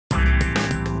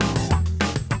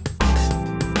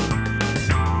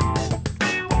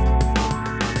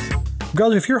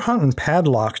guys, if you're hunting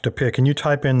padlocks to pick and you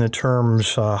type in the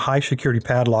terms high security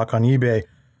padlock on eBay,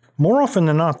 more often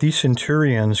than not, these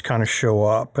Centurions kind of show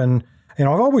up. And, you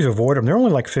know, I've always avoided them. They're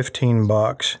only like 15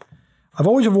 bucks. I've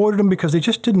always avoided them because they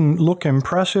just didn't look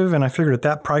impressive. And I figured at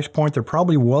that price point, there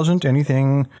probably wasn't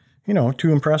anything, you know,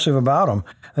 too impressive about them.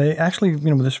 They actually, you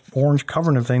know, with this orange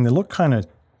cover and everything, they look kind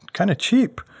of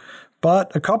cheap.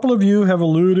 But a couple of you have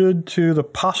alluded to the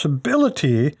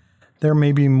possibility there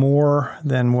may be more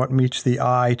than what meets the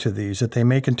eye to these, that they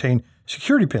may contain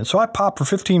security pins. So I popped for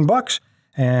 15 bucks,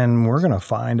 and we're going to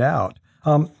find out.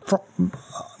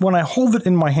 When I hold it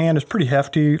in my hand, it's a pretty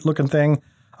hefty looking thing.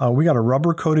 We got a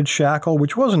rubber-coated shackle,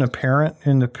 which wasn't apparent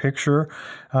in the picture.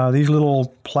 These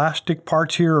little plastic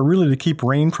parts here are really to keep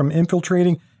rain from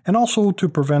infiltrating and also to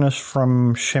prevent us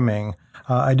from shimming.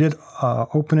 I did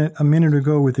open it a minute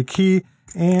ago with the key,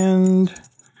 and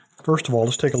first of all,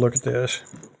 let's take a look at this.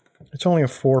 It's only a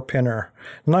 4-pinner.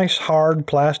 Nice hard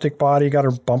plastic body, got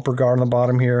a bumper guard on the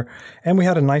bottom here, and we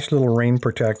had a nice little rain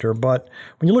protector. But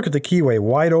when you look at the keyway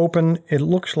wide open, it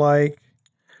looks like,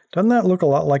 doesn't that look a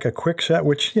lot like a quick set,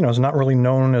 which, you know, is not really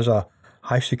known as a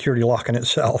high security lock in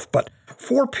itself, but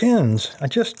 4 pins, I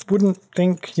just wouldn't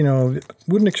think, you know,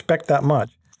 wouldn't expect that much.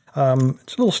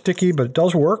 It's a little sticky, but it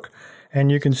does work, and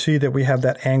you can see that we have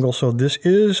that angle. So this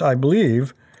is, I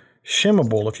believe,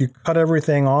 shimmable. If you cut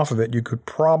everything off of it, you could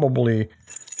probably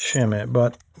shim it,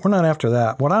 but we're not after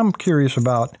that. What I'm curious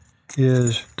about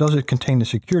is, does it contain the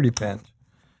security pins?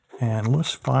 And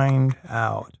let's find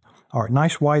out. All right,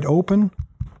 nice wide open.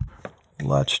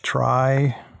 Let's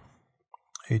try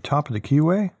a top of the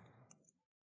keyway.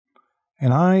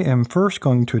 And I am first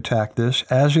going to attack this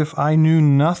as if I knew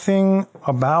nothing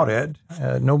about it.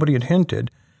 Nobody had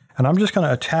hinted. And I'm just going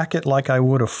to attack it like I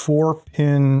would a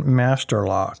 4-pin master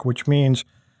lock, which means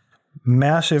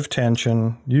massive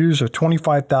tension, use a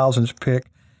 25 thousandths pick,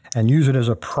 and use it as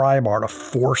a pry bar to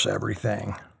force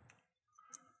everything.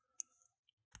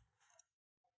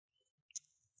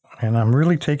 And I'm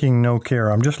really taking no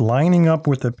care. I'm just lining up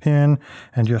with the pin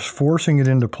and just forcing it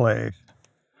into place.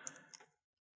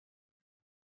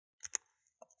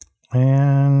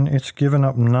 And it's given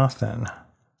up nothing.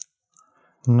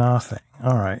 Nothing.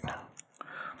 All right.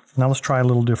 Now let's try a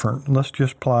little different. Let's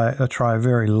just try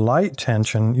very light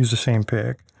tension. Use the same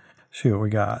pick. See what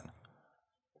we got.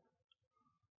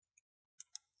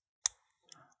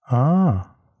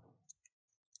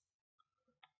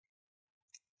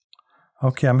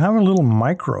 Okay, I'm having little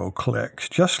micro clicks,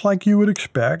 just like you would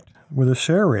expect with a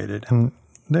serrated. And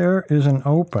there is an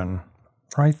open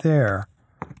right there.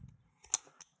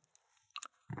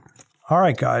 All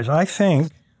right, guys, I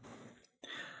think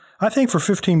for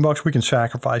 15 bucks we can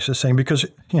sacrifice this thing because,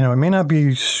 you know, it may not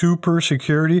be super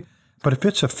security, but if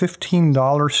it's a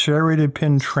 $15 serrated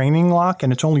pin training lock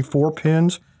and it's only 4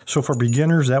 pins, so for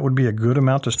beginners that would be a good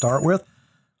amount to start with,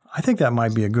 I think that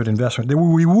might be a good investment.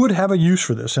 We would have a use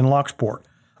for this in lock sport,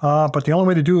 but the only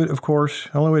way to do it, of course,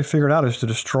 the only way to figure it out is to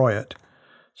destroy it.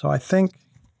 So I think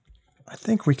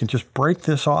we can just break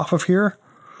this off of here.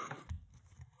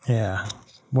 Yeah,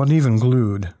 wasn't even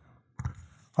glued.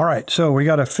 All right, so we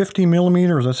got a 50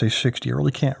 millimeters, let's say 60. I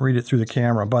really can't read it through the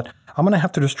camera, but I'm going to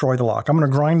have to destroy the lock. I'm going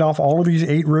to grind off all of these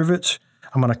 8 rivets.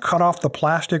 I'm going to cut off the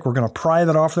plastic. We're going to pry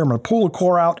that off there. I'm going to pull the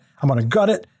core out. I'm going to gut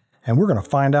it, and we're going to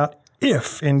find out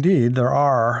if, indeed, there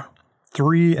are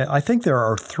 3, I think there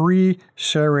are 3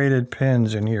 serrated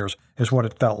pins in here, is what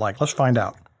it felt like. Let's find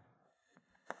out.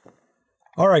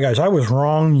 All right, guys, I was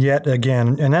wrong yet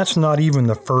again, and that's not even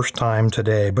the first time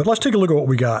today, but let's take a look at what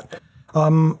we got.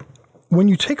 When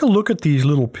you take a look at these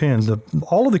little pins,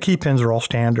 all of the key pins are all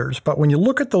standards, but when you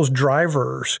look at those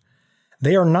drivers,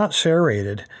 they are not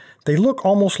serrated. They look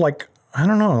almost like, I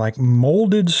don't know, like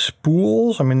molded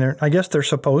spools. I mean, I guess they're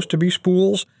supposed to be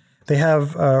spools. They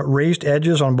have raised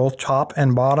edges on both top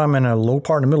and bottom and a low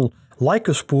part in the middle, like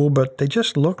a spool, but they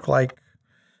just look like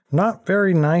not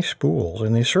very nice spools,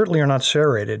 and they certainly are not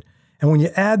serrated. And when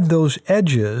you add those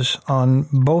edges on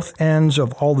both ends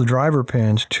of all the driver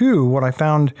pins to what I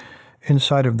found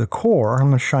inside of the core, I'm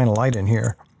going to shine a light in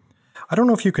here. I don't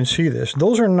know if you can see this.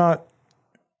 Those are not,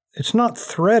 it's not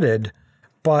threaded,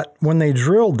 but when they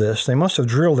drilled this, they must have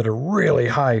drilled at a really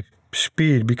high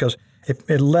speed because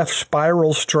it left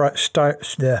spiral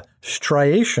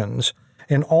striations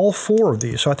in all 4 of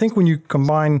these. So I think when you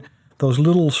combine those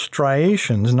little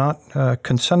striations, not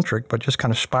concentric, but just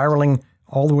kind of spiraling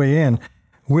all the way in,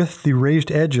 with the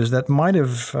raised edges, that might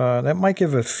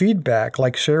give a feedback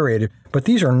like serrated, but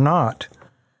these are not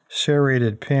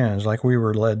serrated pins like we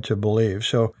were led to believe.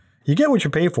 So you get what you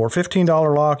pay for.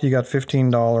 $15 lock, you got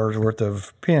 $15 worth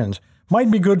of pins.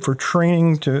 Might be good for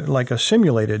training to like a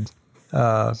simulated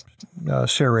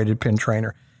serrated pin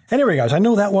trainer. Anyway, guys, I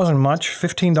know that wasn't much,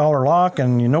 $15 lock,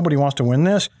 and nobody wants to win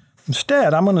this.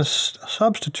 Instead, I'm going to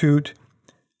substitute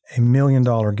a $1 million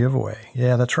giveaway.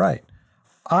 Yeah, that's right.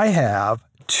 I have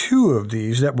 2 of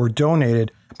these that were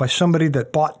donated by somebody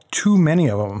that bought too many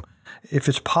of them. If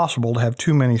it's possible to have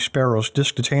too many Sparrows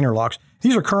disc detainer locks.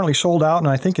 These are currently sold out, and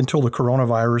I think until the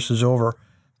coronavirus is over,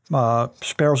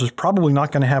 Sparrows is probably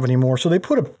not going to have any more. So they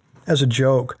put, as a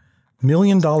joke, $1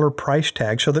 million price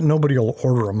tag so that nobody will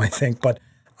order them, I think. But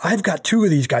I've got 2 of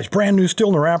these guys, brand new, still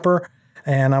in the wrapper,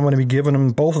 and I'm going to be giving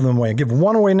them both of them away. I'll give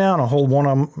one away now, and I'll hold one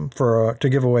of them to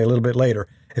give away a little bit later.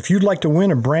 If you'd like to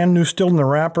win a brand new, still in the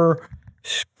wrapper,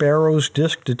 Sparrows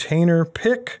disc detainer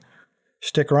pick,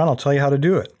 stick around. I'll tell you how to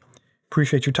do it.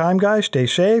 Appreciate your time, guys. Stay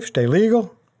safe, stay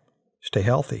legal, stay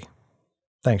healthy.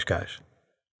 Thanks, guys.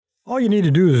 All you need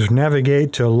to do is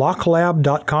navigate to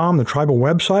locklab.com, the tribal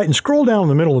website, and scroll down in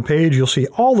the middle of the page. You'll see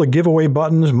all the giveaway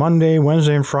buttons, Monday,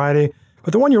 Wednesday, and Friday.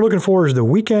 But the one you're looking for is the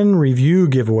Weekend Review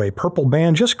giveaway, purple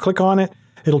band. Just click on it.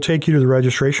 It'll take you to the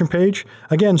registration page.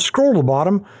 Again, scroll to the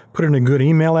bottom, put in a good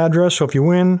email address, so if you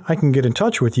win, I can get in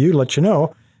touch with you, let you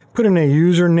know. Put in a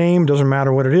username, doesn't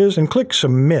matter what it is, and click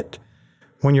Submit.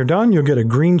 When you're done, you'll get a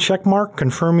green check mark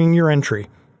confirming your entry.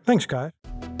 Thanks, guys.